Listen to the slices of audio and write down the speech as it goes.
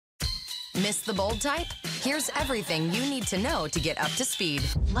Miss the bold type? Here's everything you need to know to get up to speed.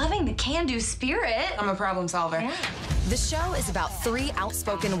 Loving the can-do spirit. I'm a problem solver. Yeah. The show is about 3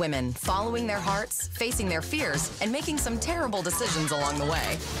 outspoken women following their hearts, facing their fears, and making some terrible decisions along the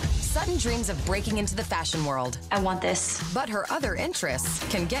way. Sutton dreams of breaking into the fashion world, I want this. but her other interests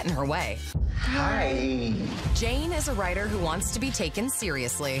can get in her way. Hi. Jane is a writer who wants to be taken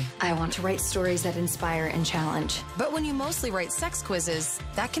seriously. I want to write stories that inspire and challenge. But when you mostly write sex quizzes,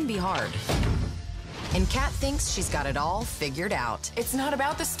 that can be hard. And Kat thinks she's got it all figured out. It's not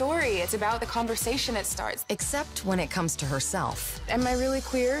about the story, it's about the conversation it starts. Except when it comes to herself. Am I really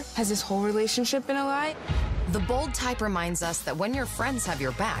queer? Has this whole relationship been a lie? The bold type reminds us that when your friends have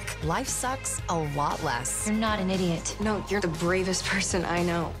your back, life sucks a lot less. You're not an idiot. No, you're the bravest person I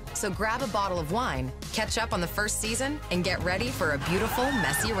know. So grab a bottle of wine, catch up on the first season, and get ready for a beautiful,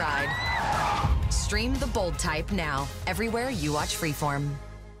 messy ride. Stream The Bold Type now, everywhere you watch Freeform.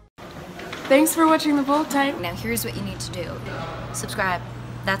 Thanks for watching The Bold Type. Now here's what you need to do. Subscribe.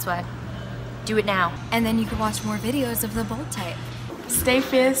 That's what. Do it now. And then you can watch more videos of The Bold Type. Stay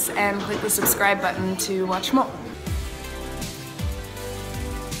fierce and click the subscribe button to watch more.